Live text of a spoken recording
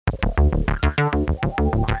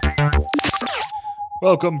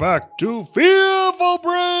Welcome back to Fearful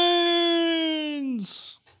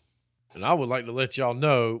Brains. And I would like to let y'all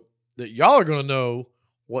know that y'all are going to know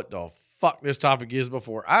what the fuck this topic is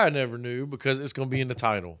before I never knew, because it's going to be in the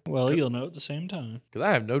title. Well, you'll know at the same time. Because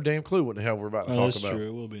I have no damn clue what the hell we're about to talk That's about.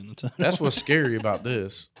 true. We'll be in the title. That's what's scary about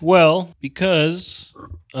this. Well, because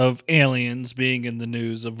of aliens being in the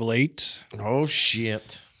news of late. Oh,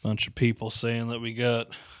 shit. Bunch of people saying that we got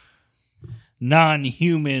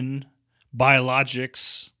non-human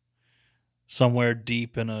biologics somewhere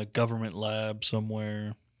deep in a government lab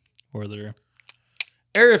somewhere where they're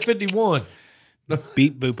Area 51.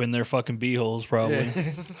 beep booping their fucking beeholes probably.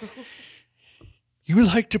 Yeah. You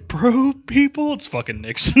like to probe people? It's fucking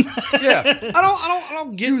Nixon. Yeah. I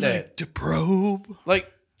don't get that. Like to probe? Like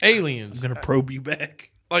aliens. I'm gonna probe you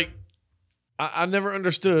back. Like I never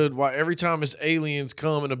understood why every time it's aliens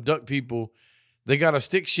come and abduct people, they gotta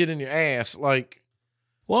stick shit in your ass. Like,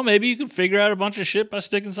 Well, maybe you can figure out a bunch of shit by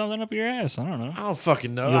sticking something up your ass. I don't know. I don't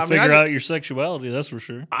fucking know. You'll figure out your sexuality, that's for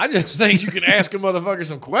sure. I just think you can ask a motherfucker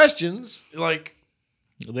some questions. Like,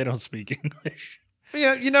 They don't speak English.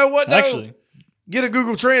 yeah, you know what? though? Actually, Get a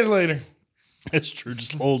Google Translator. it's true.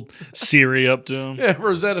 Just hold Siri up to him. Yeah,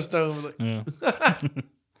 Rosetta Stone. Like, Yeah.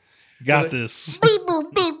 Got this. beep,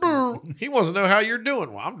 boop, beep, boop. He wants to know how you're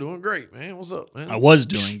doing. Well, I'm doing great, man. What's up, man? I was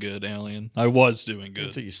doing good, alien. I was doing good.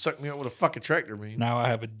 Until you suck me up with a fucking tractor beam. Now I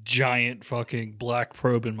have a giant fucking black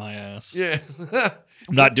probe in my ass. Yeah.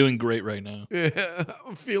 I'm not doing great right now. Yeah.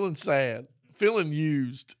 I'm feeling sad. Feeling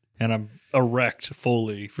used. And I'm erect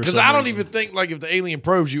fully for Because some I don't reason. even think, like, if the alien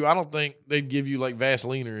probes you, I don't think they'd give you, like,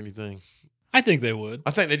 Vaseline or anything. I think they would.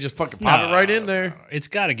 I think they just fucking pop it right in there. It's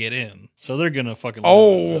got to get in. So they're going to fucking...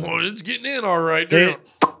 Oh, it's getting in all right. They,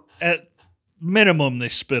 at minimum, they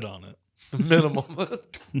spit on it. Minimum.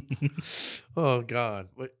 Oh, God.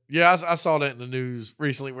 But yeah, I saw that in the news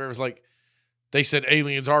recently where it was like, they said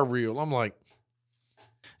aliens are real. I'm like...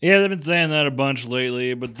 Yeah, they've been saying that a bunch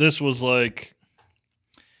lately, but this is like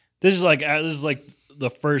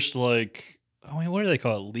the first, like, I mean, what do they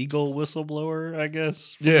call it? Legal whistleblower, I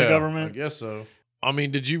guess, from the government? I guess so. I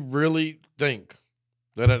mean, did you really think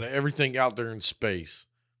that out of everything out there in space,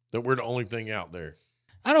 that we're the only thing out there?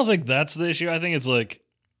 I don't think that's the issue. I think it's like,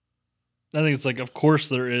 of course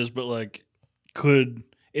there is, but like,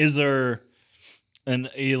 is there an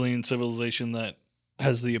alien civilization that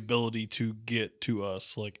has the ability to get to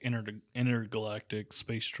us, like intergalactic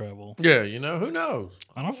space travel? Yeah, who knows?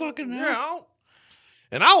 I don't fucking know. Yeah,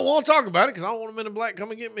 and I don't want to talk about it because I don't want Men in Black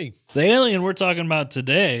come and get me. The alien we're talking about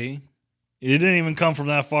today, it didn't even come from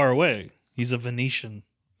that far away. He's a Venetian.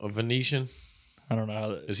 A Venetian? I don't know how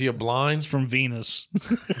that is. He a blind? He's from Venus.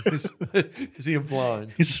 Is he a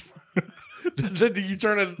blind? He's You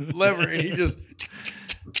turn a lever and he just...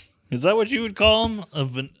 Is that what you would call him? A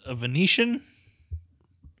Venetian?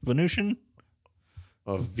 Venusian?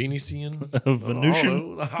 A Venetian? A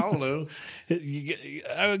Venusian? I don't know.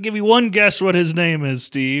 I will give you one guess what his name is,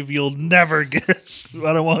 Steve. You'll never guess.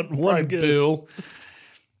 I don't want one Right, guess. Bill.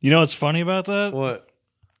 You know what's funny about that? What?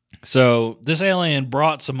 So this alien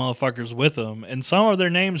brought some motherfuckers with him, and some of their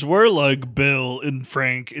names were like Bill and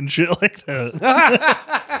Frank and shit like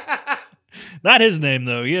that. Not his name,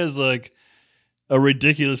 though. He has like a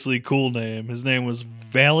ridiculously cool name. His name was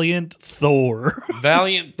Valiant Thor.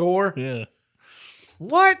 Valiant Thor? Yeah.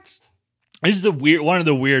 What? It's one of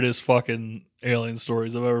the weirdest fucking alien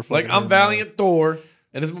stories I've ever fucking Like, I'm heard. Valiant Thor,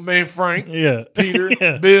 and it's my man Frank, Yeah. Peter,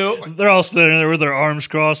 Yeah. Bill. They're all standing there with their arms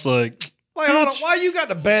crossed, like Hold on, why you got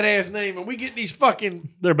the badass name and we get these fucking...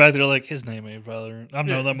 they're back there like, his name ain't brother. I've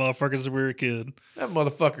known that motherfucker since we were a kid. That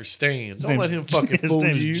motherfucker stands. Don't let him fucking his fool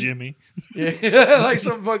name's you. Jimmy. Yeah, like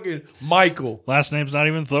some fucking Michael. Last name's not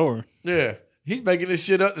even Thor. Yeah. He's making this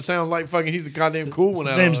shit up to sound like fucking he's the goddamn cool one.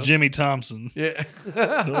 His out name's of us. Jimmy Thompson. Yeah.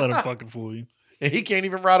 Don't let him fucking fool you. And he can't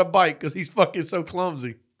even ride a bike because he's fucking so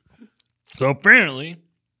clumsy. So apparently,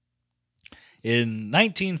 in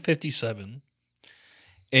 1957,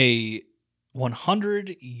 a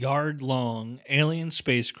 100-yard-long alien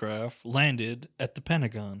spacecraft landed at the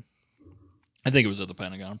Pentagon. I think it was at the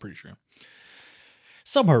Pentagon, I'm pretty sure.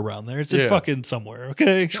 Somewhere around there. It's in fucking somewhere,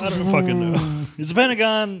 okay? I don't fucking know. Is the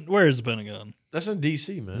Pentagon... Where is the Pentagon? That's in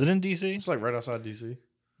D.C., man. Is it in D.C.? It's like right outside D.C.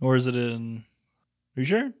 Or is it in... Are you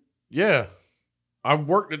sure? Yeah. I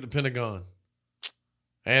worked at the Pentagon.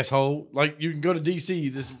 Asshole. Like, you can go to D.C.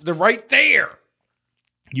 They're right there.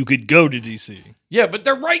 You could go to D.C. Yeah, but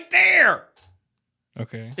they're right there.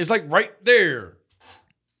 Okay. It's like right there.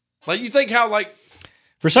 Like, you think how, like...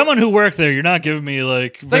 For someone who worked there, you're not giving me,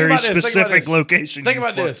 like, very specific location. Think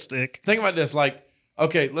about this. Stick. Think about this. Like,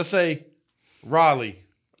 okay, let's say Raleigh,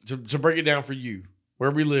 to break it down for you,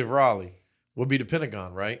 where we live, Raleigh. would be the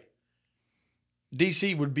Pentagon, right?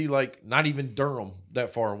 DC would be like not even Durham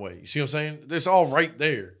that far away. You see what I'm saying? It's all right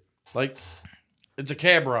there. Like, it's a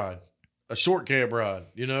cab ride, a short cab ride,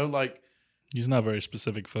 you know? Like, he's not very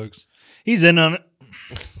specific, folks. He's in on it.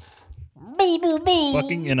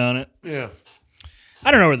 Fucking in on it. Yeah.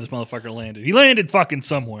 I don't know where this motherfucker landed. He landed fucking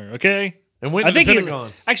somewhere, okay? And went to the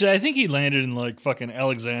Pentagon. Actually, I think he landed in like fucking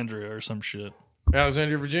Alexandria or some shit.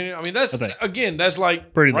 Alexandria, Virginia. I mean, that's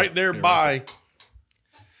like pretty right there by right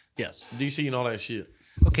yes, DC and all that shit.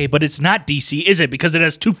 Okay, but it's not DC, is it? Because it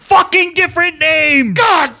has two fucking different names.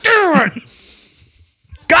 God damn it!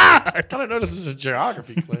 God! I don't know this is a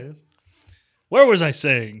geography class. Where was I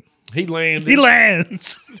saying? He landed. He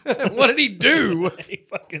lands. What did he do?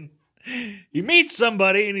 He meets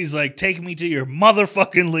somebody and he's like, take me to your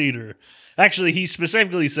motherfucking leader. Actually, he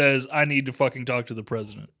specifically says, I need to fucking talk to the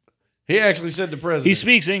president. He actually said the president. He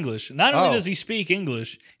speaks English. Not only does he speak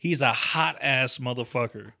English, he's a hot ass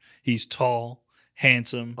motherfucker. He's tall,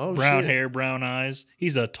 handsome, brown hair, brown eyes.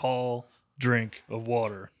 He's a tall drink of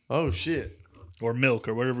water. Oh, shit. Or milk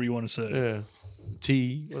or whatever you want to say. Yeah.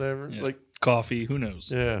 Tea, whatever. Yeah. Like coffee, who knows?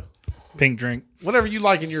 Yeah. Pink drink. Whatever you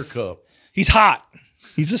like in your cup. He's hot.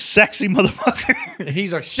 He's a sexy motherfucker.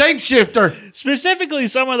 He's a shapeshifter. Specifically,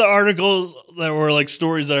 some of the articles that were like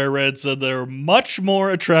stories that I read said they're much more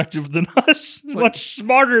attractive than us, much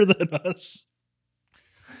smarter than us.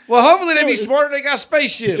 Well, hopefully they be smarter. They got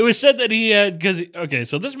spaceship. It was said that he had,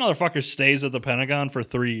 so this motherfucker stays at the Pentagon for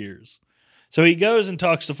 3 years. So he goes and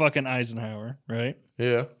talks to fucking Eisenhower, right?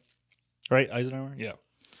 Yeah. Right? Eisenhower? Yeah.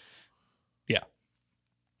 Yeah.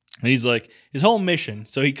 And he's like, his whole mission.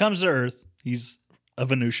 So he comes to Earth. He's a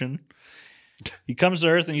Venusian. He comes to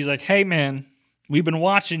Earth and he's like, hey, man, we've been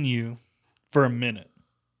watching you for a minute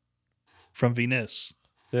from Venus.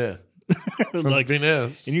 Yeah. From like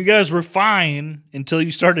Venus. And you guys were fine until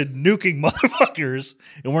you started nuking motherfuckers,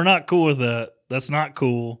 and we're not cool with that. That's not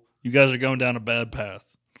cool. You guys are going down a bad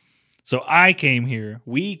path. So I came here.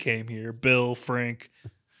 We came here. Bill, Frank.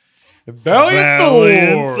 Valiant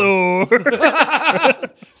Thor.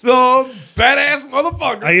 The badass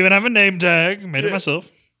motherfucker. I even have a name tag. Made it myself.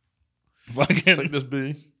 Fucking like this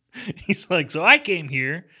big. He's like, so I came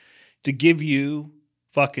here to give you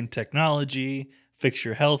fucking technology, fix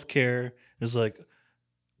your health care. It's like,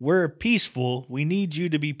 we're peaceful. We need you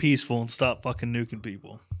to be peaceful and stop fucking nuking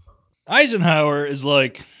people. Eisenhower is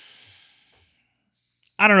like,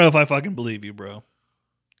 I don't know if I fucking believe you, bro.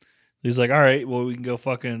 He's like, all right, well, we can go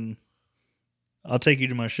fucking, I'll take you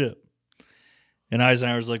to my ship. And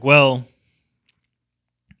Eisenhower's like, well,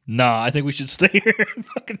 nah, I think we should stay here and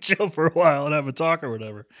fucking chill for a while and have a talk or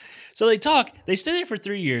whatever. So they talk. They stay there for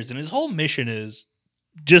 3 years, and his whole mission is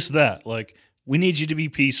just that. Like, we need you to be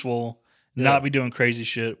peaceful, not be doing crazy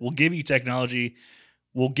shit. We'll give you technology.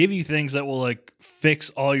 We'll give you things that will, like, fix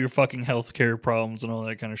all your fucking healthcare problems and all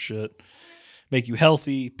that kind of shit. Make you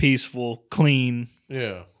healthy, peaceful, clean.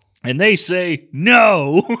 Yeah. And they say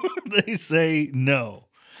no. They say no.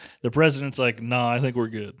 The president's like, nah, I think we're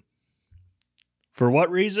good. For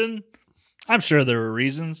what reason? I'm sure there were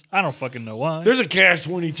reasons. I don't fucking know why. There's a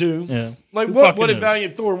catch-22. Yeah. Like, what did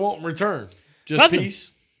Valiant Thor want in return? Just nothing.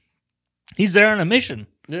 Peace? He's there on a mission.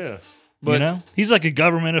 Yeah. But, you know? He's like a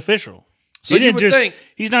government official. So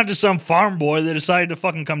he's not just some farm boy that decided to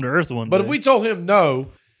fucking come to Earth one day. But if we told him no,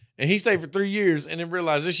 and he stayed for 3 years and then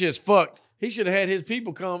realized this shit's fucked, he should have had his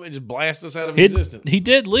people come and just blast us out of existence. He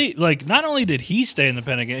did leave. Like, not only did he stay in the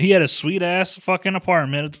Pentagon, he had a sweet-ass fucking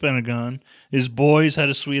apartment at the Pentagon. His boys had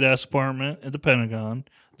a sweet-ass apartment at the Pentagon.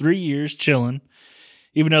 3 years chilling.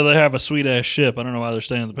 Even though they have a sweet-ass ship. I don't know why they're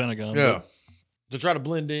staying in the Pentagon. Yeah. To try to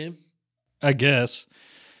blend in? I guess.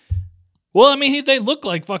 Well, I mean, they look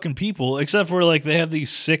like fucking people, except for, like, they have these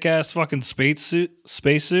sick-ass fucking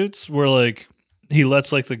spacesuits where, like, he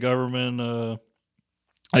lets, like, the government...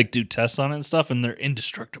 like, do tests on it and stuff, and they're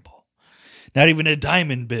indestructible. Not even a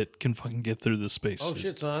diamond bit can fucking get through this space. Oh,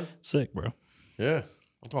 shit, son. Sick, bro. Yeah.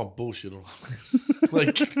 I'm calling bullshit on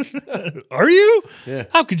like, are you? Yeah.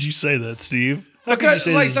 How could you say that, Steve? How could you because,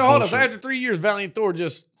 say like, this so is hold on. bullshit? So after 3 years, Valiant Thor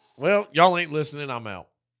just, well, y'all ain't listening, I'm out.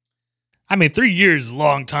 I mean, 3 years is a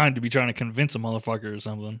long time to be trying to convince a motherfucker or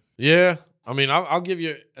something. Yeah. I mean, I'll give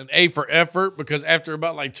you an A for effort because after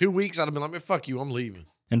about like 2 weeks, I'd have been like, man, fuck you, I'm leaving.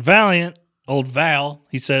 And Valiant, old Val,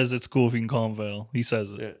 he says it's cool if you can call him Val. He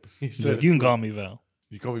says it. Yeah. He's like, you can call me Val.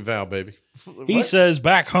 You call me Val, baby. He says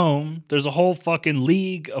back home, there's a whole fucking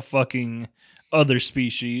league of fucking other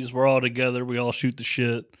species. We're all together. We all shoot the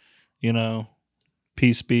shit. You know,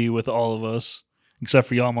 peace be with all of us, except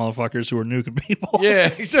for y'all motherfuckers who are nuking people.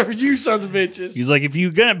 Yeah, except for you sons of bitches. He's like, if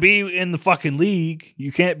you're going to be in the fucking league,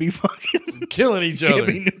 you can't be fucking killing each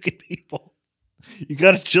other. You can't be nuking people. You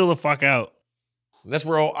got to chill the fuck out. And that's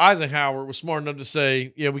where old Eisenhower was smart enough to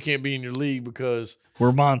say, yeah, we can't be in your league because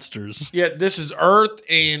we're monsters. Yeah, this is Earth,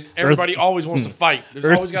 and everybody always wants to fight.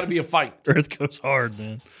 There's always got to be a fight. Earth goes hard,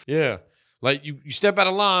 man. Yeah. Like, you step out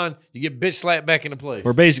of line, you get bitch slapped back into place.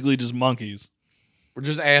 We're basically just monkeys. We're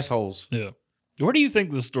just assholes. Yeah. Where do you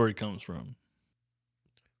think this story comes from?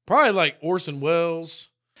 Probably like Orson Welles.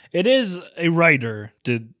 It is a writer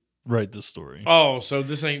did write this story. Oh, so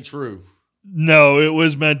this ain't true. No, it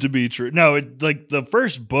was meant to be true. No, like the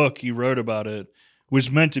first book he wrote about it was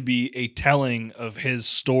meant to be a telling of his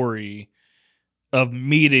story of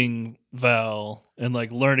meeting Val and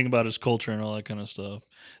like learning about his culture and all that kind of stuff.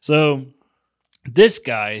 So this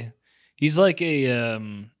guy, he's like I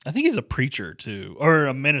think he's a preacher too, or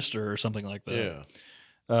a minister or something like that.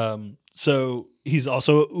 Yeah. So he's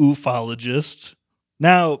also an ufologist.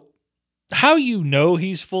 Now, how you know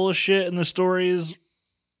he's full of shit and the story is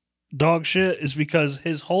dog shit is because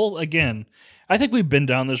his whole, again, I think we've been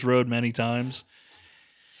down this road many times.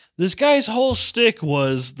 This guy's whole shtick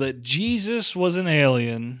was that Jesus was an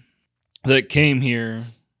alien that came here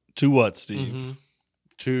to what, Steve? Mm-hmm.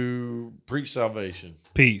 To preach salvation.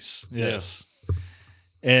 Peace. Yes.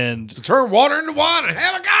 And to turn water into wine and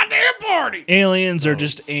have a goddamn party. Aliens are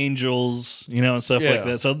just angels, and stuff like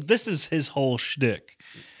that. So this is his whole shtick.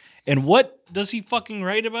 And what does he fucking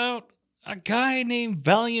write about? A guy named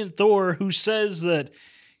Valiant Thor who says that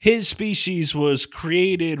his species was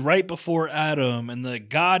created right before Adam and that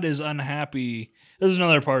God is unhappy. This is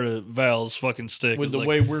another part of Val's fucking stick. With the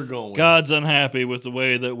way we're going. God's unhappy with the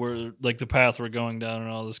way that we're, like the path we're going down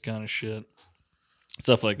and all this kind of shit.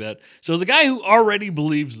 Stuff like that. So the guy who already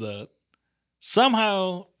believes that,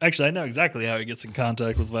 somehow, actually I know exactly how he gets in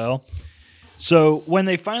contact with Val. So when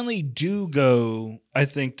they finally do go, I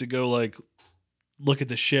think to go like look at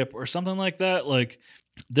the ship or something like that, like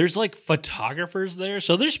there's like photographers there.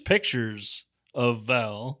 So there's pictures of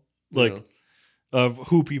Val, like of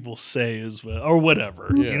who people say is Val or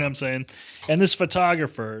whatever. You know what I'm saying? And this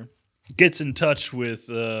photographer gets in touch with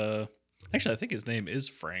actually I think his name is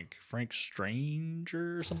Frank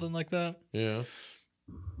Stranger or something like that. Yeah.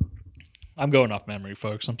 I'm going off memory,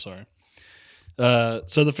 folks. I'm sorry.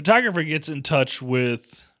 So the photographer gets in touch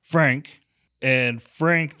with Frank, and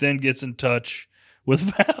Frank then gets in touch with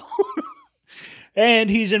Val. And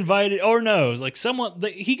he's invited, or no, like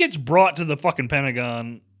he gets brought to the fucking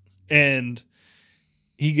Pentagon, and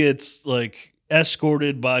he gets like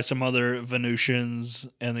escorted by some other Venusians,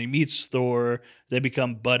 and he meets Thor. They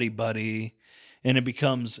become buddy, and it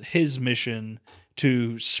becomes his mission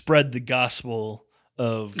to spread the gospel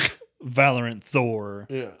of Valiant Thor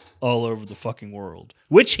all over the fucking world.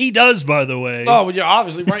 Which he does, by the way. Oh, well, yeah,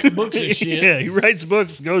 obviously writing books and shit. Yeah, he writes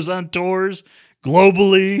books, goes on tours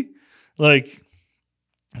globally. Like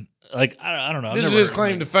I don't know. This is his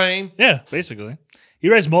claim to fame. Yeah, basically. He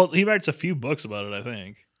writes a few books about it, I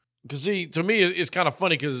think. Because, see, to me, it's kind of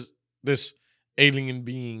funny because this alien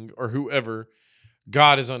being or whoever,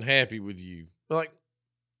 God is unhappy with you. Like,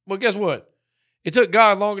 well, guess what? It took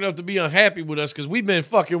God long enough to be unhappy with us because we've been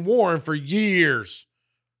fucking warring for years.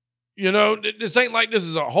 You know, this ain't like this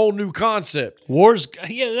is a whole new concept. Wars,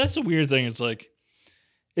 yeah, that's a weird thing. It's like,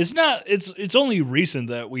 it's only recent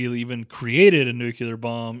that we even created a nuclear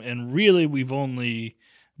bomb, and really we've only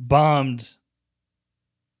bombed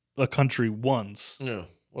a country once. Yeah,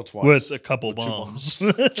 well, twice. With a couple bombs.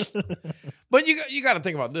 But you got to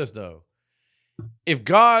think about this, though. If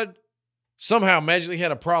God somehow magically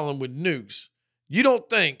had a problem with nukes, you don't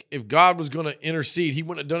think if God was going to intercede, he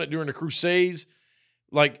wouldn't have done it during the Crusades?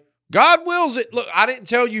 Like, God wills it. Look, I didn't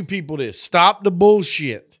tell you people this. Stop the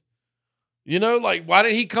bullshit. You know, like, why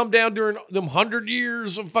did he come down during them 100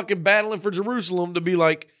 years of fucking battling for Jerusalem to be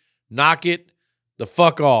like, knock it the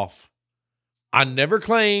fuck off? I never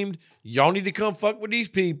claimed y'all need to come fuck with these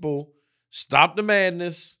people. Stop the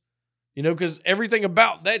madness. You know, because everything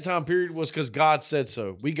about that time period was because God said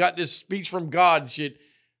so. We got this speech from God and shit.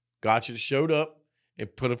 God should have showed up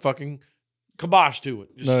and put a fucking kibosh to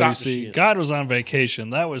it. Just stop the shit. God was on vacation.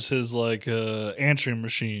 That was his like answering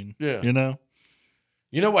machine. Yeah. You know?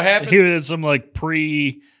 You know what happened? He had some like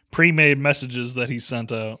pre-made messages that he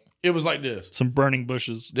sent out. It was like this. Some burning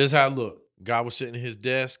bushes. This is how it looked. God was sitting at his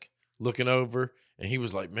desk looking over, and he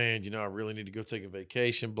was like, man, I really need to go take a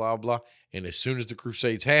vacation, blah, blah. And as soon as the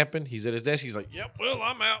Crusades happened, he's at his desk. He's like, yep, well,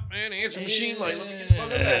 I'm out, man. Answer machine. Like, let me get the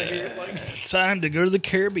fuck out of here. Like, time to go to the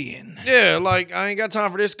Caribbean. Yeah, like, I ain't got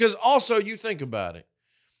time for this. Because also, you think about it.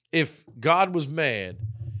 If God was mad,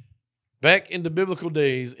 back in the biblical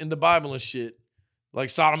days, in the Bible and shit, like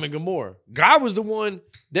Sodom and Gomorrah, God was the one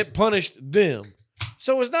that punished them.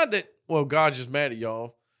 So it's not that, well, God's just mad at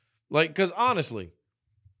y'all. Like, because honestly,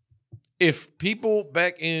 if people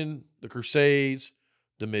back in the Crusades,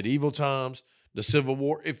 the medieval times, the Civil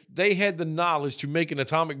War, if they had the knowledge to make an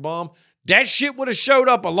atomic bomb, that shit would have showed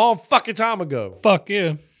up a long fucking time ago. Fuck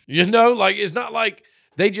yeah. You know, like, it's not like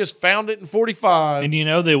they just found it in 45. And you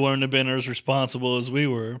know they wouldn't have been as responsible as we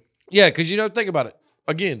were. Yeah, because, you know, think about it.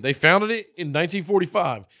 Again, they founded it in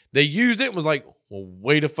 1945. They used it and was like, well,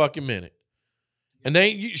 wait a fucking minute. And they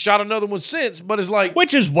ain't shot another one since, but it's like...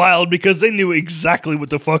 Which is wild because they knew exactly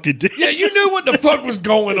what the fuck it did. Yeah, you knew what the fuck was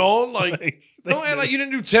going on. Like don't act knew. like you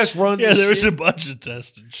didn't do test runs. Yeah, and there was shit. a bunch of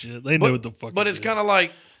tests and shit. They knew what the fuck. But it's kind of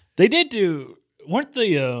like they did do. Weren't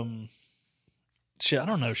the shit? I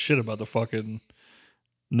don't know shit about the fucking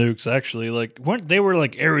nukes. Actually, like weren't they were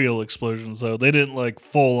like aerial explosions though? They didn't like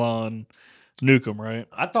full on nuke them, right?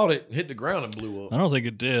 I thought it hit the ground and blew up. I don't think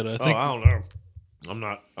it did. I think I don't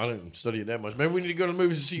know. I didn't study it that much. Maybe we need to go to the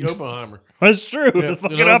movies to see Oppenheimer. That's true. Yeah,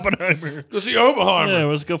 Fucking Oppenheimer. Go see Oppenheimer. Yeah,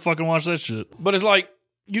 let's go fucking watch that shit. But it's like,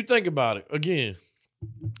 you think about it. Again,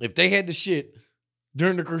 if they had the shit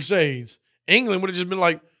during the Crusades, England would have just been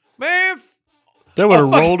like, man, they would have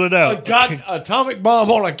rolled it out. Got atomic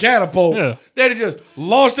bomb on a catapult. Yeah. They'd have just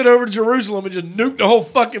lost it over to Jerusalem and just nuked the whole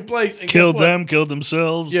fucking place. And Killed them, killed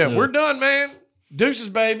themselves. Yeah, we're done, man. Deuces,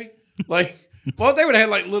 baby. Like, well, they would have had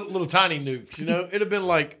like little tiny nukes, you know? It'd have been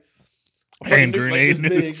like hand nuke grenade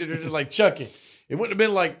like nukes. Big. They're just like chucking. It wouldn't have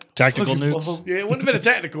been like tactical nukes. Bomb. Yeah, it wouldn't have been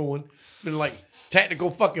a tactical one. It'd been like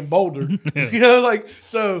tactical fucking boulder. You know, like,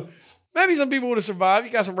 so maybe some people would have survived.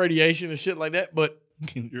 You got some radiation and shit like that, but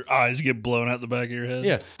your eyes get blown out the back of your head.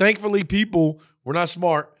 Yeah. Thankfully, people were not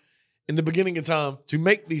smart in the beginning of time to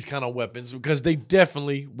make these kind of weapons because they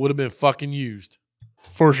definitely would have been fucking used.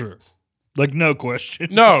 For sure. Like, no question.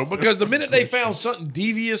 No, because the minute they found something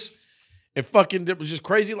devious and fucking that was just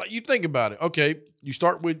crazy, like, you think about it. Okay, you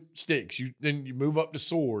start with sticks. Then you move up to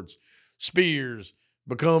swords, spears,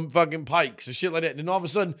 become fucking pikes and shit like that. And then all of a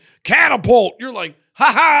sudden, catapult. You're like,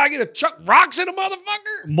 ha, I get to chuck rocks at a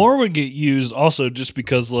motherfucker. More would get used also just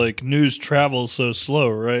because, like, news travels so slow,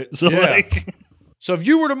 right? So, Yeah. like... So if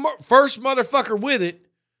you were the first motherfucker with it,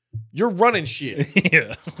 you're running shit.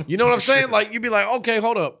 Yeah. You know what I'm saying? Like, you'd be like, okay,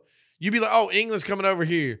 hold up. You'd be like, oh, England's coming over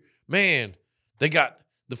here. Man, they got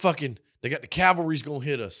the cavalry's going to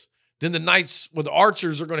hit us. Then the knights, well, the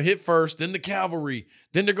archers are going to hit first, then the cavalry.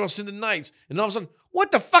 Then they're going to send the knights. And all of a sudden, what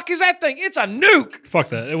the fuck is that thing? It's a nuke. Fuck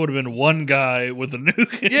that. It would have been one guy with a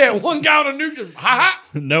nuke. Yeah, one guy with a nuke. Just, ha.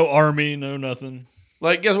 No army, no nothing.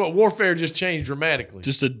 Like, guess what? Warfare just changed dramatically.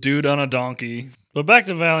 Just a dude on a donkey. But back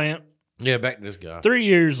to Valiant. Yeah, back to this guy. 3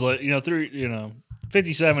 years later,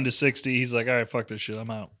 57 to 60, he's like, all right, fuck this shit. I'm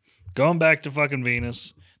out. Going back to fucking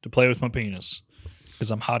Venus to play with my penis. Because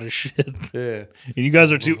I'm hot as shit. Yeah. And you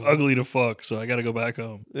guys are too ugly to fuck, so I got to go back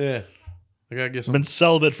home. Yeah. I gotta get I've some. been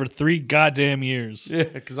celibate for 3 goddamn years. Yeah,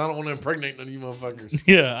 because I don't want to impregnate none of you motherfuckers.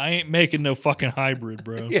 Yeah, I ain't making no fucking hybrid,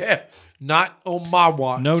 bro. Yeah. Not on my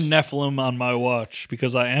watch. No Nephilim on my watch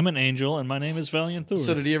because I am an angel and my name is Valiant Thor.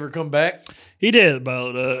 So did he ever come back? He did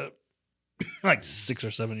about like 6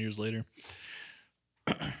 or 7 years later.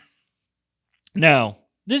 Now,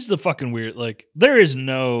 this is the fucking weird. Like, there is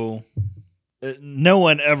no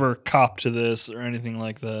one ever copped to this or anything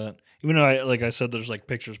like that. Even though, I said, there's like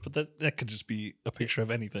pictures, but that could just be a picture of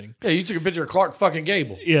anything. Yeah, you took a picture of Clark fucking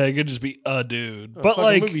Gable. Yeah, it could just be a dude. A But fucking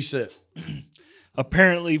like, movie set.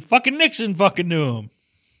 apparently, fucking Nixon fucking knew him.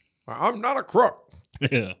 I'm not a crook.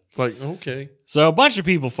 Yeah. Like, okay. So a bunch of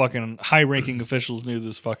people, fucking high-ranking officials, knew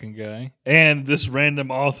this fucking guy, and this random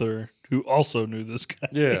author who also knew this guy.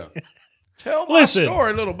 Yeah. Tell my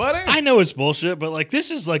story, little buddy. I know it's bullshit, but like this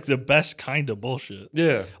is like the best kind of bullshit.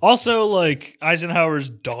 Yeah. Also, like Eisenhower's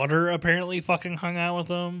daughter apparently fucking hung out with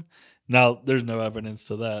him. Now, there's no evidence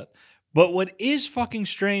to that. But what is fucking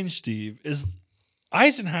strange, Steve, is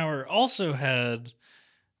Eisenhower also had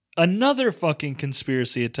another fucking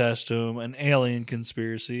conspiracy attached to him, an alien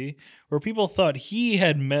conspiracy, where people thought he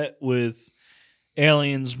had met with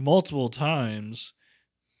aliens multiple times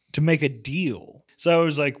to make a deal. So it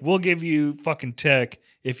was like, we'll give you fucking tech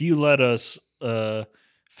if you let us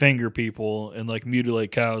finger people and like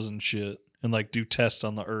mutilate cows and shit and like do tests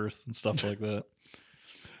on the earth and stuff like that.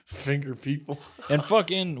 Finger people. And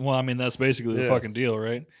fucking, well, I mean, that's basically the fucking deal,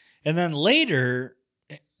 right? And then later,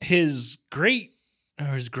 his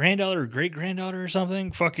granddaughter or great-granddaughter or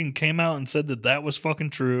something fucking came out and said that was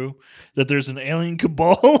fucking true, that there's an alien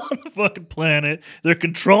cabal on the fucking planet. They're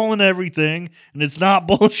controlling everything, and it's not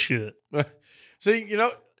bullshit. See,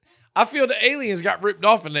 I feel the aliens got ripped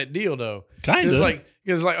off in that deal, though. Kind of.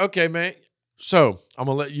 It's like, okay, man, so I'm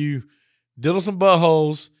going to let you diddle some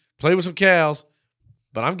buttholes, play with some cows,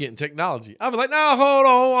 but I'm getting technology. I'll be like, no, hold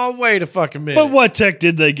on. I'll wait a fucking minute. But what tech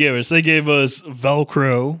did they give us? They gave us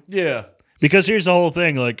Velcro. Yeah. Because here's the whole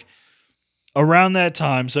thing, like, around that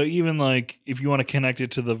time, so even, like, if you want to connect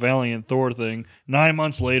it to the Valiant Thor thing, 9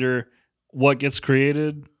 months later, what gets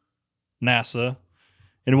created? NASA.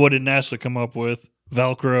 And what did NASA come up with?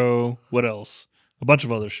 Velcro. What else? A bunch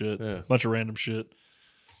of other shit. Yeah. A bunch of random shit.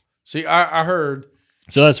 See, I heard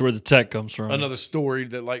So that's where the tech comes from. another story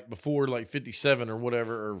that, like, before, like, 57 or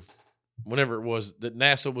whatever, or whenever it was, that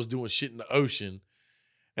NASA was doing shit in the ocean,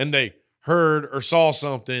 and they heard or saw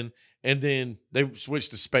something, and then they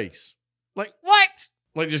switched to space. Like, what?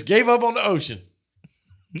 Like, just gave up on the ocean.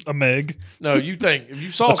 A Meg. No, you think if you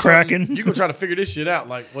saw A something, Kraken. you can try to figure this shit out.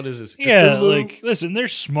 Like, what is this? Yeah, Cthulhu? like, listen, they're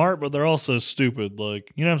smart, but they're also stupid.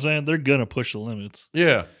 Like, you know what I'm saying? They're going to push the limits.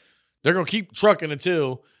 Yeah. They're going to keep trucking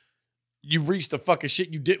until you reach the fucking shit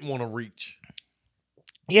you didn't want to reach.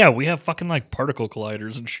 Yeah, we have fucking, like, particle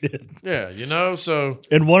colliders and shit. Yeah, you know, so.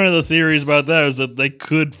 And one of the theories about that is that they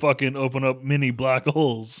could fucking open up mini black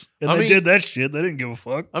holes. And they did that shit. They didn't give a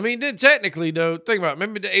fuck. I mean, then technically, though, think about it.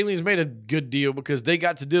 Maybe the aliens made a good deal because they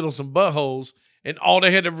got to diddle some buttholes, and all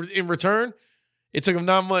they had to in return, it took them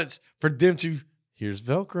 9 months for them to, here's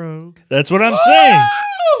Velcro. That's what I'm saying.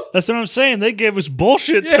 That's what I'm saying. They gave us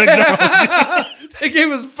bullshit technology. They gave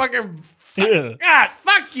us fucking, Yeah. God,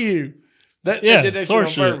 fuck you. They did that shit Thor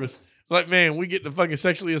on purpose. Like, man, we get to fucking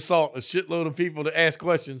sexually assault a shitload of people to ask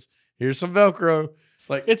questions. Here's some Velcro.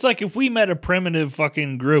 Like, It's like if we met a primitive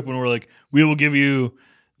fucking group and we're like, we will give you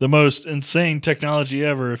the most insane technology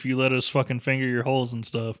ever if you let us fucking finger your holes and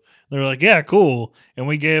stuff. They're like, yeah, cool. And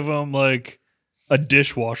we gave them like a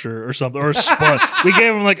dishwasher or something, or a sponge. We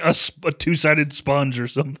gave them like a two-sided sponge or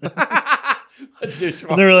something. a dishwasher.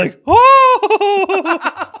 And they were like,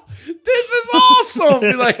 oh, This is awesome.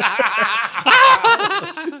 You're like,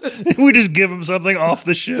 we just give them something off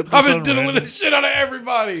the ship. I've been diddling the shit out of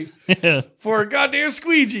everybody Yeah. for a goddamn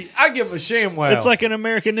squeegee. I give him a sham wow. It's like an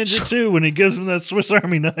American Ninja 2 when he gives him that Swiss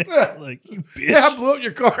Army knife. Like, you bitch. yeah, I blew up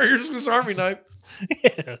your car. Here's a Swiss Army knife.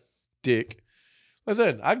 Yeah. Dick. Like I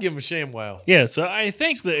said, I'd give him a sham wow. Yeah, so I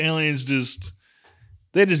think the aliens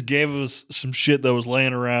they just gave us some shit that was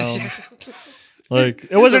laying around. Like,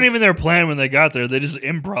 it wasn't even their plan when they got there. They just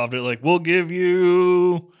improv it. Like, we'll give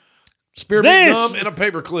you Spearmint gum and a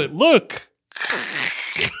paper clip. Look.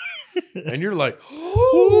 And you're like,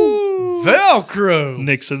 ooh, Velcro.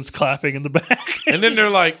 Nixon's clapping in the back. And then they're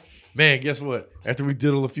like, man, guess what? After we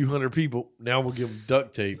diddle a few hundred people, now we'll give them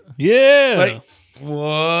duct tape. Yeah. Like,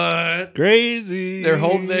 what? Crazy. They're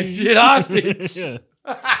holding that shit hostage. Yeah.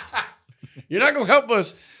 You're not going to help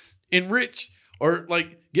us enrich or,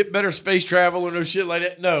 like, get better space travel or no shit like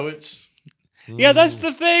that. No, it's... Yeah, that's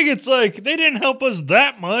the thing. It's like, they didn't help us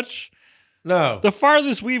that much. No. The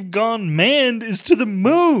farthest we've gone manned is to the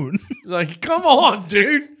moon. Like, come on,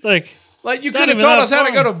 dude. Like you not could have even taught that us how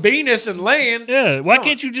to far. go to Venus and land. Yeah, why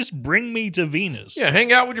can't you just bring me to Venus? Yeah,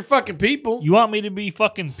 hang out with your fucking people. You want me to be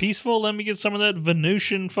fucking peaceful? Let me get some of that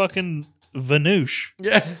Venusian fucking Venush.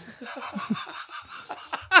 Yeah.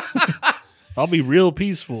 I'll be real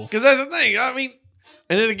peaceful. Because that's the thing. I mean,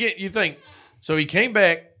 and then again, you think, so he came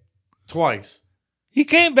back twice. He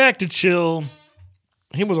came back to chill.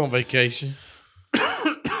 He was on vacation.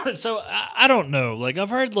 So I don't know. Like, I've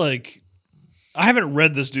heard, like, I haven't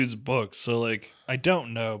read this dude's books, so, like, I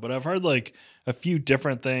don't know. But I've heard, like, a few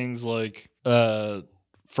different things, like,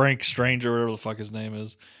 Frank Strange or whatever the fuck his name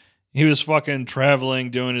is. He was fucking traveling,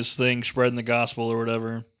 doing his thing, spreading the gospel or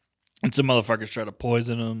whatever. And some motherfuckers try to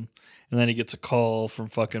poison him. And then he gets a call from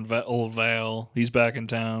fucking old Val. He's back in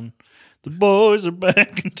town. The boys are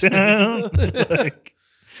back in town. Like,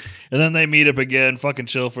 and then they meet up again, fucking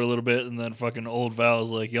chill for a little bit. And then fucking old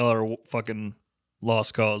Val's like, y'all are fucking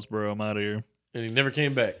lost cause, bro. I'm out of here. And he never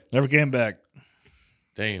came back. Never came back.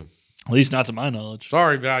 Damn. At least not to my knowledge.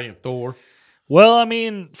 Sorry, Valiant Thor. Well, I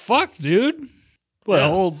mean, fuck, dude. What, Yeah. a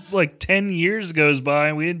whole, like, 10 years goes by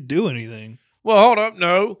and we didn't do anything. Well, hold up.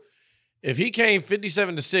 No. If he came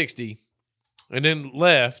 57 to 60 and then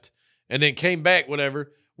left and then came back,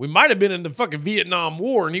 whatever, we might have been in the fucking Vietnam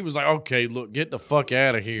War. And he was like, okay, look, get the fuck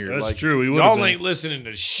out of here. That's like, true. We would've y'all been. ain't listening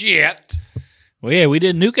to shit. Well, yeah, we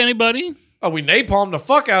didn't nuke anybody. Oh, we napalmed the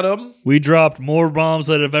fuck out of them. We dropped more bombs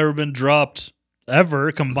that have ever been dropped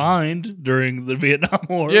ever combined during the Vietnam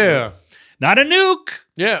War. Yeah. Not a nuke.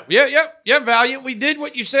 Yeah, Valiant. We did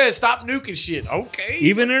what you said. Stop nuking shit. Okay.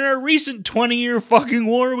 Even in our recent 20-year fucking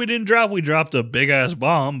war, we dropped a big-ass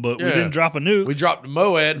bomb, but we Yeah. didn't drop a nuke. We dropped the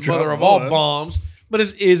Moad, Dropped mother of all Moad. bombs. But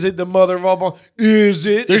is it the mother of all bombs? Is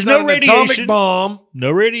it? There's It's no not an atomic radiation. bomb. No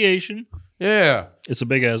radiation. Yeah. It's a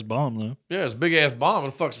big ass bomb, though. Yeah, it's a big ass bomb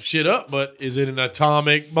and fuck some shit up, but is it an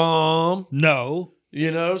atomic bomb? No.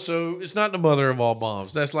 You know, so it's not the mother of all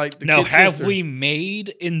bombs. That's like the Now, kid have sister. we made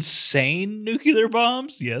insane nuclear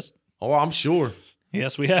bombs? Yes. Oh, I'm sure.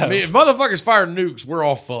 Yes, we have. I mean, if motherfuckers fire nukes, we're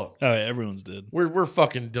all fucked. Oh, yeah, everyone's dead. We're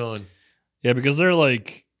fucking done. Yeah, because they're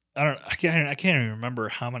like, I can't even remember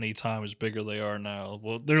how many times bigger they are now.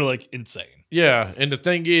 Well, they're like insane. Yeah, and the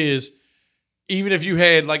thing is, even if you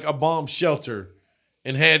had like a bomb shelter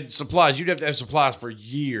and had supplies, you'd have to have supplies for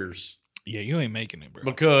years. Yeah, you ain't making it, bro.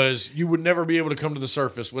 Because you would never be able to come to the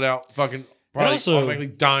surface without fucking probably also, automatically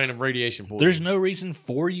dying of radiation poisoning. There's no reason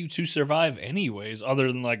for you to survive anyways,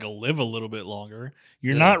 other than like live a little bit longer.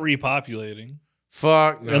 You're not repopulating.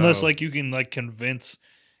 Fuck no. Unless like you can like convince,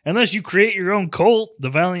 unless you create your own cult, the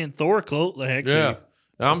Valiant Thor cult. Like actually, Yeah.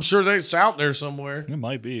 I'm sure it's out there somewhere. it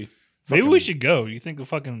might be. Maybe we should go. You think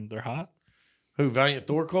they're hot? Who, Valiant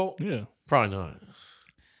Thor cult? Yeah. Probably not.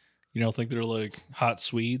 You don't think they're like hot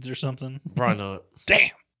Swedes or something? Probably not.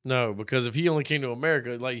 Damn. No, because if he only came to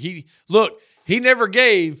America, like he never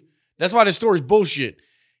gave. That's why this story's bullshit.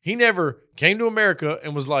 He never came to America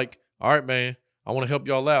and was like, all right, man, I want to help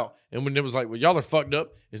y'all out. And when it was like, well, y'all are fucked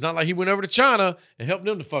up, it's not like he went over to China and helped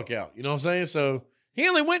them to fuck out. You know what I'm saying? So he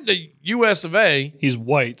only went to US of A. He's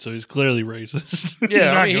white, so he's clearly racist. Yeah, he's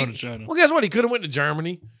not I mean, going to China. Well, guess what? He could have went to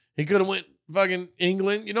Germany. He could have went fucking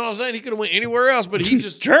England. You know what I'm saying? He could have went anywhere else, but he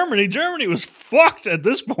just Germany was fucked at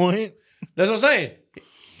this point. That's what I'm saying.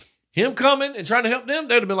 Him coming and trying to help them,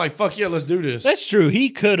 they'd have been like, fuck yeah, let's do this. That's true. He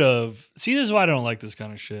could have. See, this is why I don't like this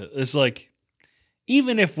kind of shit. It's like,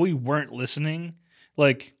 even if we weren't listening,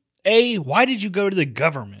 like, why did you go to the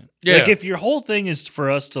government? Yeah. Like, if your whole thing is for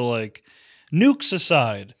us to, like, nukes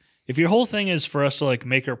aside, if your whole thing is for us to, like,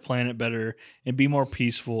 make our planet better and be more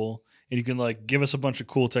peaceful, and you can, like, give us a bunch of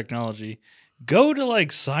cool technology, go to,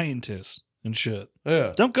 like, scientists and shit.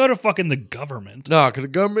 Yeah. Don't go to fucking the government. Nah, because the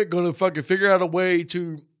government going to fucking figure out a way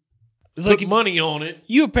to It's put like money on it.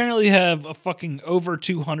 You apparently have a fucking over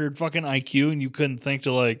 200 fucking IQ and you couldn't think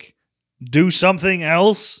to like do something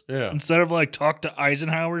else instead of like talk to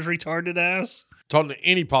Eisenhower's retarded ass. Talking to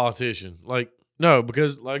any politician. Like, no,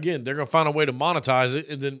 because again, they're going to find a way to monetize it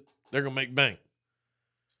and then they're going to make bank.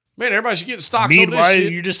 Man, everybody should get stocks on this Meanwhile,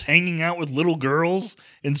 shit. you're just hanging out with little girls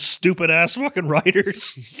and stupid ass fucking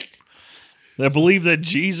writers that believe that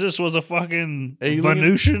Jesus was a fucking Alien?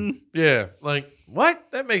 Venusian. Yeah. Like,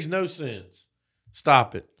 what? That makes no sense.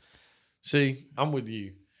 Stop it. See, I'm with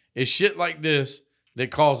you. It's shit like this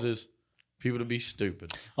that causes people to be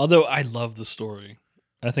stupid. Although I love the story.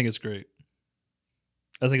 I think it's great.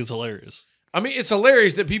 I think it's hilarious. I mean, it's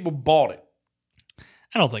hilarious that people bought it.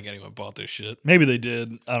 I don't think anyone bought this shit. Maybe they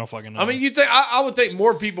did. I don't fucking know. I mean, you think I would think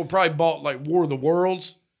more people probably bought like War of the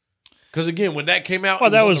Worlds. Because again, when that came out, well,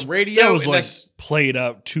 that was on the radio. That was like played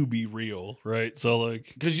out to be real, right? So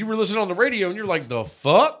like, because you were listening on the radio and you're like, the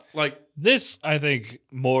fuck, like this. I think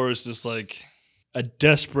more is just like a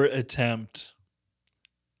desperate attempt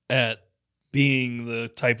at being the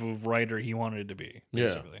type of writer he wanted to be,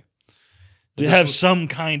 basically, to have some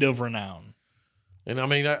kind of renown. And I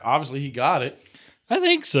mean, obviously, he got it. I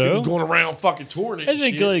think so. He was going around fucking touring it. I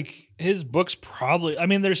think like his books probably. I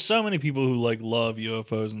mean, there's so many people who like love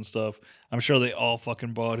UFOs and stuff. I'm sure they all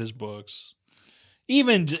fucking bought his books,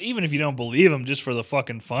 even if you don't believe him, just for the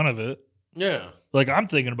fucking fun of it. Yeah. Like I'm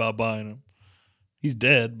thinking about buying him. He's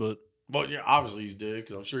dead, but yeah, obviously he's dead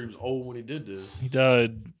because I'm sure he was old when he did this. He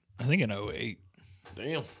died, I think, in 2008.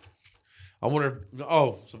 Damn. I wonder if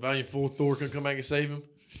so Valiant Thor can come back and save him,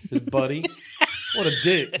 his buddy. What a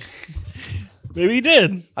dick. Maybe he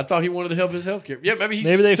did. I thought he wanted to help his healthcare. Yeah, maybe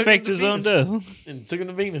they faked his own death and took him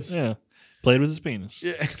to Venus. Yeah, played with his penis.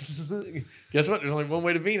 Yeah. Guess what? There's only one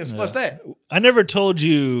way to Venus. Yeah. What's that? I never told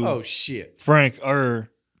you. Oh shit, Frank, our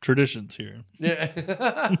traditions here.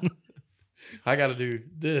 Yeah. I got to do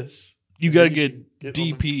this. You got to get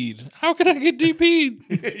DP'd. How can I get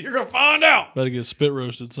DP'd? You're gonna find out. About to get spit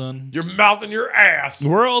roasted, son. Your mouth and your ass.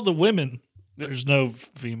 Where are all the women? There's no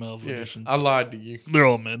female Venetians. I lied to you. They're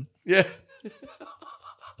all men. Yeah.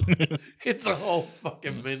 It's a whole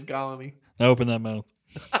fucking men colony. Now open that mouth.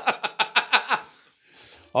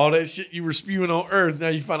 All that shit you were spewing on Earth, now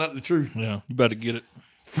you find out the truth. Yeah, you about to get it.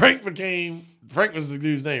 Frank was the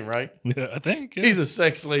dude's name, right? Yeah, I think. Yeah. He's a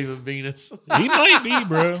sex slave of Venus. He might be,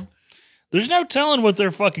 bro. There's no telling what their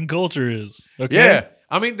fucking culture is. Okay? Yeah.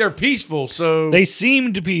 I mean, they're peaceful, so... They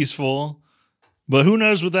seemed peaceful, but who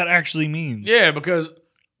knows what that actually means. Yeah, because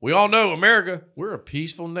we all know America, we're a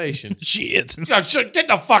peaceful nation. Shit. Get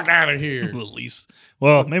the fuck out of here.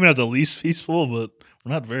 Well, maybe not the least peaceful, but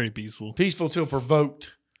we're not very peaceful. Peaceful till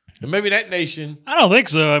provoked. And maybe that nation... I don't think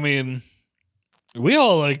so. I mean,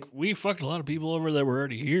 We fucked a lot of people over that were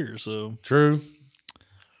already here. So True.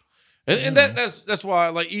 And that's why,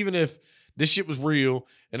 like, even if this shit was real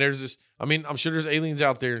and there's this, I mean, I'm sure there's aliens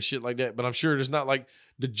out there and shit like that, but I'm sure there's not like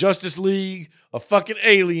the Justice League of fucking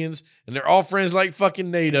aliens and they're all friends like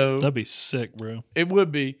fucking NATO. That'd be sick, bro. It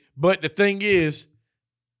would be. But the thing is,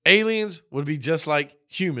 aliens would be just like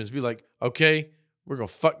humans. Be like, okay, we're going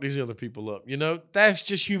to fuck these other people up. You know, that's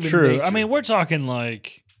just human nature. I mean, we're talking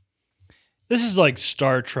like, this is like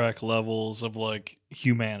Star Trek levels of like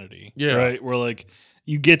humanity. Yeah. Right? Where like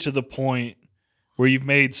you get to the point where you've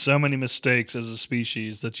made so many mistakes as a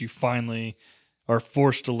species that you finally are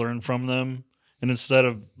forced to learn from them. And instead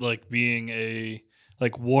of like being a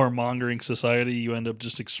like warmongering society, you end up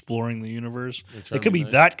just exploring the universe. It could be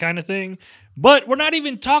that kind of thing. But we're not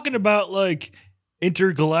even talking about like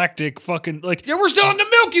intergalactic fucking like. Yeah, we're still in the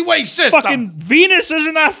Milky Way system. Fucking Venus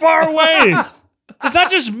isn't that far away. It's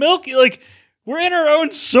not just Milky. Like, we're in our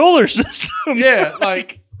own solar system. Yeah,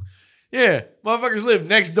 like, yeah, motherfuckers live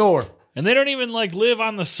next door. And they don't even like live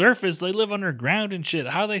on the surface. They live underground and shit.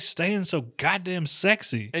 How are they staying so goddamn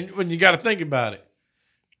sexy? And when you got to think about it,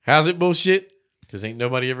 how's it bullshit? Because ain't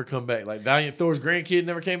nobody ever come back. Like Valiant Thor's grandkid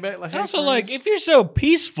never came back. Like, hey, also, like, if you're so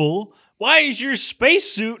peaceful, why is your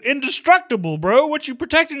spacesuit indestructible, bro? What you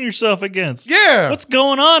protecting yourself against? Yeah. What's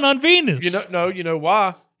going on Venus? You know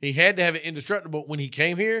why? He had to have it indestructible when he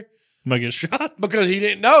came here. Might get shot. Because he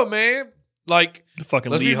didn't know, man. Like, the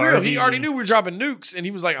fucking let's Lee be real. Harveys He already knew we were dropping nukes, and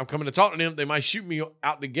he was like, I'm coming to talk to them. They might shoot me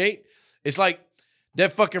out the gate. It's like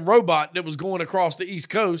that fucking robot that was going across the East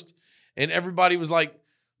Coast, and everybody was like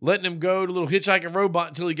letting him go, the little hitchhiking robot,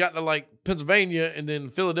 until he got to like Pennsylvania and then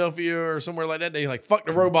Philadelphia or somewhere like that. They like fucked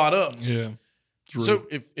the robot up. Yeah. So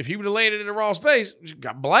if he would have landed in the wrong space,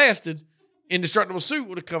 got blasted, indestructible suit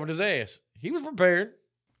would have covered his ass. He was prepared.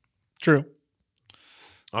 True.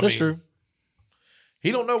 I That's mean, true.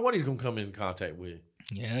 He don't know what he's gonna come in contact with.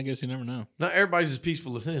 Yeah, I guess you never know. Not everybody's as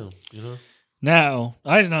peaceful as him, you know. Now,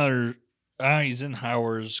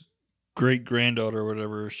 Eisenhower's great granddaughter or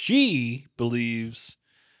whatever, she believes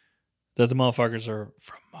that the motherfuckers are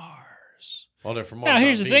from Mars. Oh, they're from Mars. Now,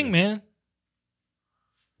 here's the thing, man.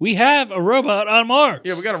 We have a robot on Mars.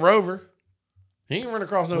 Yeah, we got a rover. He ain't run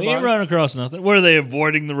across nobody. We ain't run across nothing. What, are they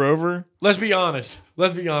avoiding the rover? Let's be honest.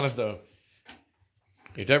 Though.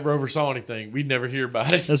 If that rover saw anything, we'd never hear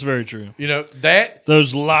about it. That's very true. You know, that.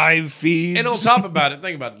 Those live feeds. And on top about it,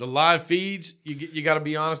 think about it. The live feeds, you got to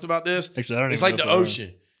be honest about this. Actually, I don't It's even like know the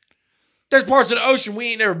ocean. There's parts of the ocean we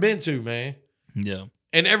ain't never been to, man. Yeah.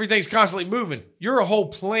 And everything's constantly moving. You're a whole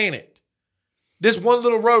planet. This one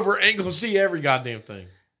little rover ain't going to see every goddamn thing.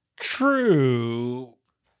 True.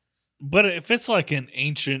 But if it's like an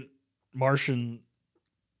ancient Martian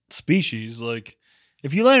species, like,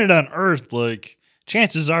 if you landed on Earth, like,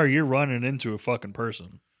 chances are you're running into a fucking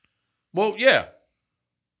person. Well, yeah.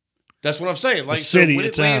 That's what I'm saying. Like, so when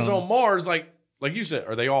it lands on Mars, like you said,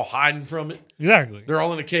 are they all hiding from it? Exactly. They're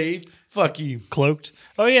all in a cave? Fuck you. Cloaked.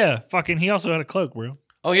 Oh, yeah. Fucking, he also had a cloak, bro.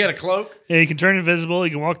 Oh, he had a cloak? Yeah, he can turn invisible. He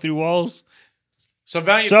can walk through walls. So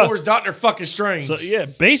Valiant Thor's Dr. fucking Strange. So, yeah,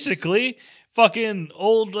 basically, fucking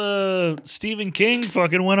old Stephen King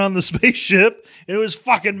fucking went on the spaceship. It was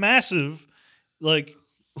fucking massive. Like,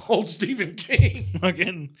 old Stephen King.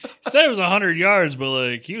 Fucking said it was 100 yards, but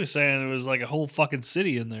like he was saying it was like a whole fucking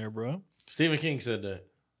city in there, bro. Stephen King said that.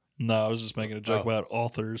 No, I was just making a joke about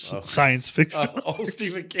authors, science fiction. Old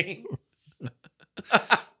Stephen King.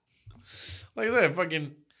 Like that,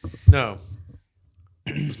 fucking no.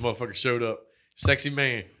 This motherfucker showed up, sexy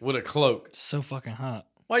man with a cloak. So fucking hot.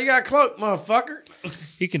 Why you got a cloak, motherfucker?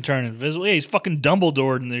 He can turn invisible. Yeah, he's fucking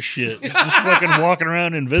Dumbledore in this shit. He's just fucking walking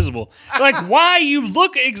around invisible. Like, why you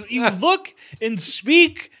look and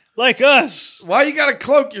speak like us? Why you gotta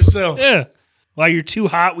cloak yourself? Yeah. Why you're too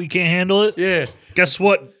hot, we can't handle it? Yeah. Guess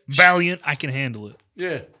what? Valiant, I can handle it.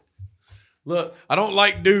 Yeah. Look, I don't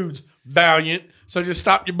like dudes, Valiant, so just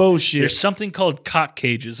stop your bullshit. There's something called cock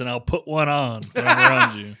cages, and I'll put one on when I'm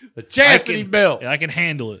around you. The chastity belt. Yeah, I can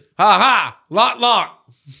handle it. Ha ha. Lock.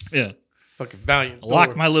 Yeah. Fucking Valiant.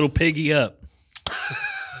 Lock my little piggy up.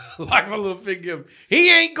 Lock my little piggy up.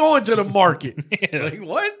 He ain't going to the market. Yeah. Like,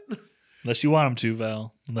 what? Unless you want him to,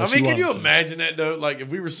 Val. Can you imagine that, though? Like, if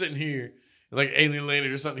we were sitting here, like alien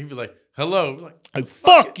landed or something, he'd be like, hello. Like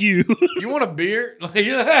fuck you. You want a beer? Like,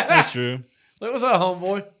 That's true. Like, what's up,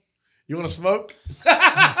 homeboy? You want to smoke?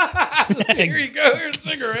 Here you go. Here's a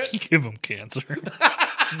cigarette. Give him cancer.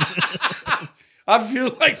 I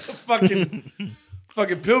feel like the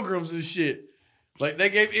fucking pilgrims and shit. Like, they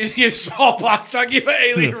gave Indians smallpox. I give an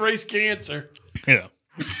alien race cancer. Yeah.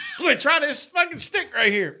 I'm gonna try this fucking stick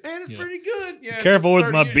right here. Man, it's pretty good. Yeah. Careful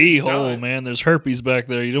with my 30 years, bee you hole, die. man. There's herpes back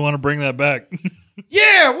there. You don't want to bring that back.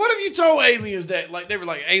 Yeah, what if you told aliens that? Like, they were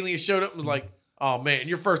like, aliens showed up and was like, oh man,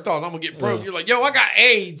 your first thought is I'm gonna get broke. You're like, yo, I got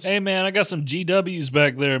AIDS. Hey, man, I got some GWs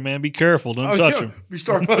back there, man. Be careful. Don't touch them. You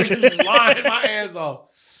start fucking just lying my ass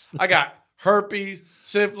off. I got herpes,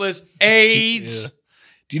 syphilis, AIDS. Yeah.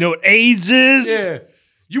 Do you know what AIDS is? Yeah.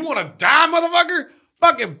 You want to die, motherfucker?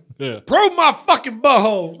 Fucking probe my fucking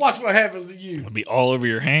butthole. Watch what happens to you. It'll be all over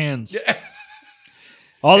your hands. Yeah.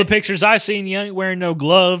 All the pictures I've seen, you ain't wearing no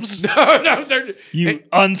gloves. No, You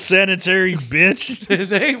unsanitary bitch.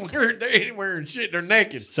 they ain't wearing shit. They're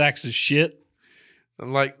naked. Sacks of shit.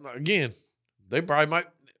 And like, again, they probably might.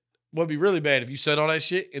 What'd be really bad if you said all that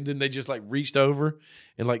shit and then they just like reached over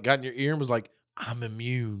and like got in your ear and was like, I'm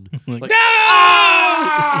immune. Like, Like, no!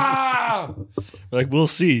 ah! Like, we'll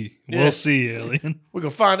see. Yeah. We'll see, alien. We're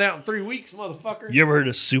going to find out in 3 weeks, motherfucker. You ever heard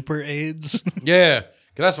of super AIDS? Yeah, because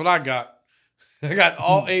that's what I got. I got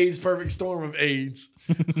all AIDS, perfect storm of AIDS.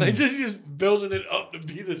 They just building it up to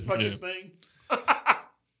be this fucking thing.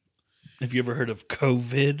 Have you ever heard of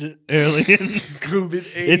COVID, alien? COVID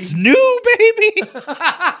AIDS. It's new, baby.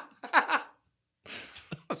 I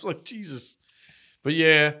was like, Jesus. But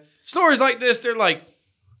yeah, stories like this,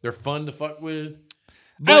 they're fun to fuck with.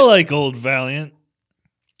 But, I like old Valiant.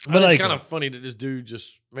 but like it's kind of funny that this dude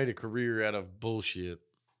just made a career out of bullshit.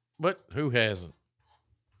 But who hasn't?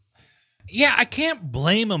 Yeah, I can't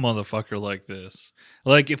blame a motherfucker like this.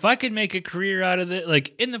 Like, if I could make a career out of it,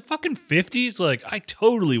 like, in the fucking 50s, like, I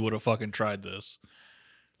totally would have fucking tried this.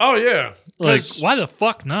 Oh, yeah. Like, why the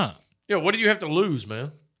fuck not? Yeah, what do you have to lose,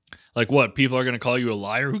 man? Like, what? People are going to call you a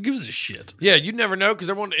liar? Who gives a shit? Yeah, you never know because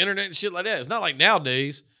they're on the internet and shit like that. It's not like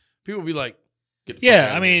nowadays. People be like, get the fuck Yeah, out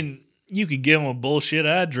I of here. mean, you could give them a bullshit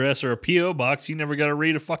address or a P.O. box. You never got to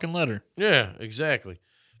read a fucking letter. Yeah, exactly.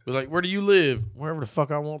 Be like, where do you live? Wherever the fuck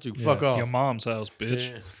I want to. Fuck off. Your mom's house,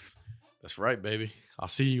 bitch. Yeah. That's right, baby. I'll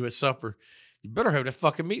see you at supper. You better have that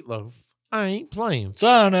fucking meatloaf. I ain't playing. So,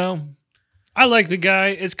 I don't know. I like the guy.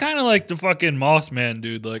 It's kind of like the fucking Mothman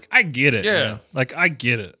dude. Like, I get it, Yeah. man. Like, I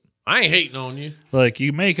get it. I ain't hating on you. Like,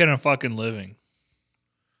 you making a fucking living.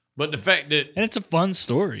 But the fact that And it's a fun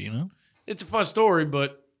story, you know? it's a fun story,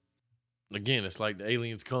 but again, it's like the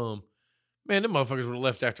aliens come. Man, them motherfuckers would have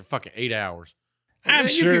left after fucking 8 hours. I'm Man, you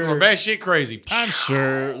sure. people are batshit crazy. I'm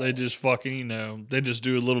sure they just fucking, you know, they just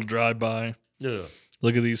do a little drive-by. Yeah.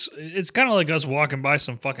 Look at these. It's kind of like us walking by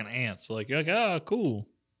some fucking ants. Like, you're like, oh, cool.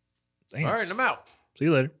 It's ants. All right, I'm out. See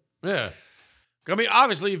you later. Yeah. I mean,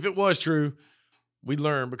 obviously, if it was true, we'd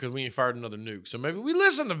learn because we ain't fired another nuke. So maybe we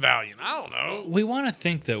listen to Valiant. I don't know. We want to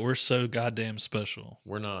think that we're so goddamn special.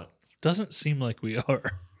 We're not. Doesn't seem like we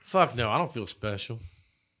are. Fuck no, I don't feel special.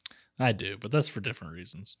 I do, but that's for different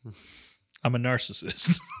reasons. I'm a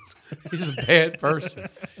narcissist. He's a bad person.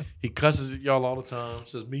 He cusses at y'all all the time,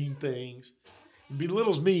 says mean things,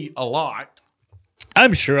 belittles me a lot.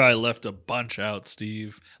 I'm sure I left a bunch out,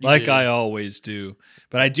 Steve, like did. I always do.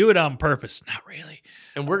 But I do it on purpose. Not really.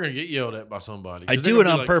 And we're going to get yelled at by somebody. I 'Cause they're do it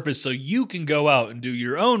gonna on be like, purpose so you can go out and do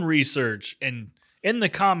your own research. And in the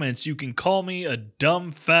comments, you can call me a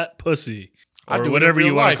dumb fat pussy. I Or do it in whatever real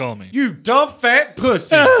you want life. to call me. You dumb fat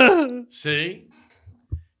pussy. See?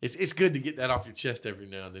 It's good to get that off your chest every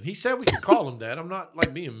now and then. He said we could call him that. I'm not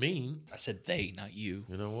like being mean. I said they, not you.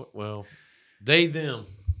 You know what? Well, they, them.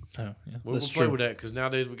 Oh, yeah, We'll that's play true. with that because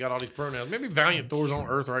nowadays we got all these pronouns. Maybe Valiant Thor's on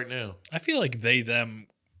Earth right now. I feel like they, them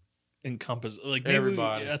encompass like maybe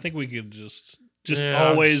Everybody. I think we could just Yeah,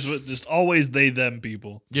 always they, them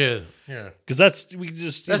people. Yeah. Because that's we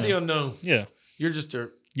just you That's know, the unknown. yeah. You're just a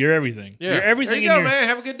You're everything. yeah. You're everything. There you go, and man.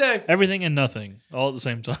 Have a good day. Everything and nothing all at the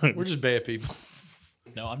same time. We're just bad people.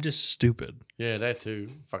 No, I'm just stupid. Yeah, that too.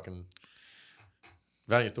 Fucking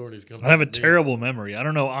Valiant Thor needs to come. I have a terrible memory. I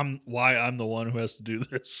don't know why I'm the one who has to do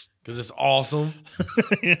this. because it's awesome.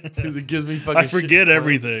 Because it gives me fucking. I forget shit.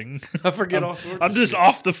 everything. I forget all sorts. I'm of just shit.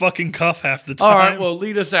 off the fucking cuff half the time. All right, well,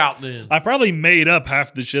 lead us out then. I probably made up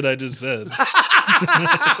half the shit I just said.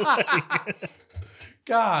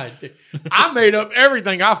 God, I made up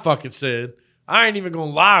everything I fucking said. I ain't even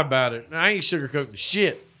gonna lie about it. I ain't sugarcoating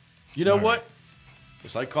shit. You know All what? right.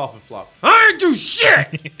 It's like coffin flop. I ain't do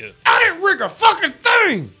shit. Yeah. I didn't rig a fucking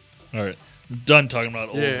thing. All right. I'm done talking about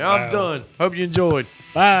old Yeah, I'm Val. done. Hope you enjoyed.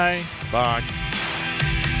 Bye. Bye.